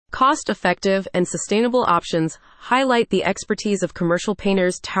Cost-effective and sustainable options highlight the expertise of commercial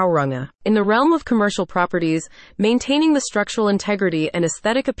painters Tauranga. In the realm of commercial properties, maintaining the structural integrity and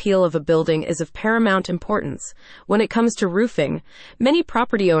aesthetic appeal of a building is of paramount importance. When it comes to roofing, many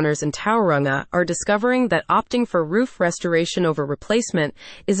property owners in Tauranga are discovering that opting for roof restoration over replacement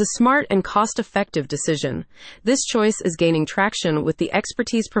is a smart and cost-effective decision. This choice is gaining traction with the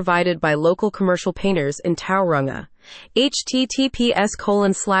expertise provided by local commercial painters in Tauranga.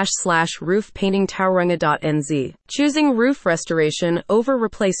 https://roofpaintingtauranga.nz. Choosing roof restoration over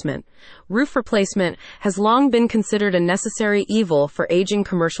replacement. Roof replacement has long been considered a necessary evil for aging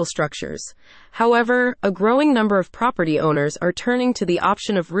commercial structures. However, a growing number of property owners are turning to the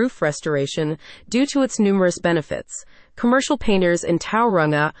option of roof restoration due to its numerous benefits. Commercial painters in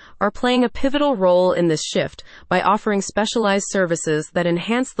Tauranga are playing a pivotal role in this shift by offering specialized services that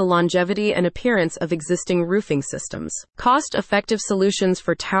enhance the longevity and appearance of existing roofing systems. Cost-effective solutions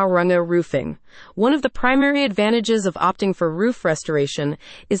for Tauranga roofing. One of the primary advantages of opting for roof restoration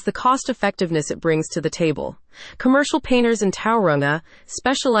is the cost-effectiveness it brings to the table. Commercial painters in Tauranga,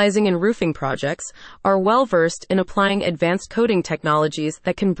 specializing in roofing projects, are well-versed in applying advanced coating technologies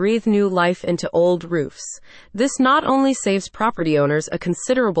that can breathe new life into old roofs. This not only saves property owners a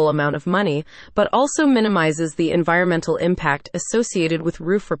considerable amount of money, but also minimizes the environmental impact associated with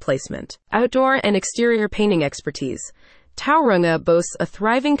roof replacement. Outdoor and exterior painting expertise. Tauranga boasts a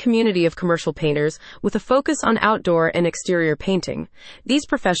thriving community of commercial painters with a focus on outdoor and exterior painting. These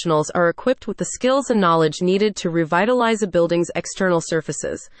professionals are equipped with the skills and knowledge needed to revitalize a building's external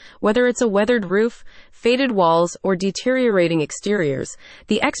surfaces. Whether it's a weathered roof, faded walls, or deteriorating exteriors,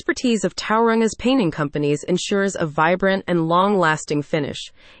 the expertise of Tauranga's painting companies ensures a vibrant and long-lasting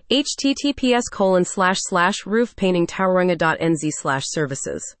finish.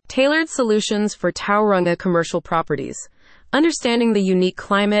 https://roofpaintingtauranga.nz/services. Tailored solutions for Tauranga commercial properties. Understanding the unique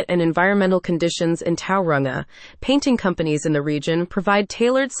climate and environmental conditions in Tauranga, painting companies in the region provide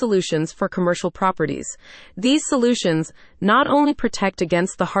tailored solutions for commercial properties. These solutions not only protect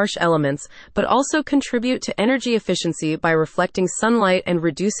against the harsh elements, but also contribute to energy efficiency by reflecting sunlight and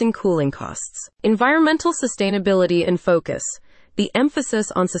reducing cooling costs. Environmental sustainability in focus. The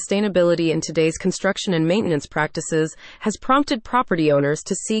emphasis on sustainability in today's construction and maintenance practices has prompted property owners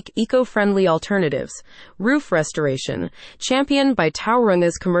to seek eco-friendly alternatives. Roof restoration, championed by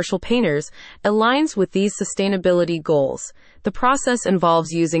Tauranga's commercial painters, aligns with these sustainability goals. The process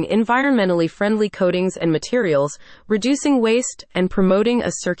involves using environmentally friendly coatings and materials, reducing waste, and promoting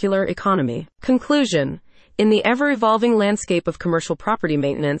a circular economy. Conclusion. In the ever-evolving landscape of commercial property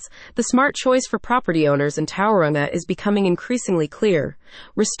maintenance, the smart choice for property owners in Tauranga is becoming increasingly clear.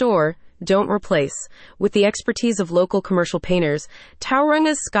 Restore, don't replace. With the expertise of local commercial painters,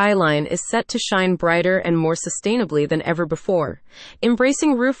 Tauranga's skyline is set to shine brighter and more sustainably than ever before.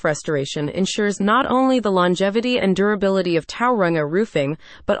 Embracing roof restoration ensures not only the longevity and durability of Tauranga roofing,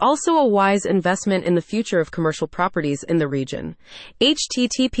 but also a wise investment in the future of commercial properties in the region.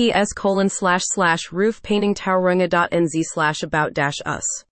 https://roofpaintingtauranga.nz/about-us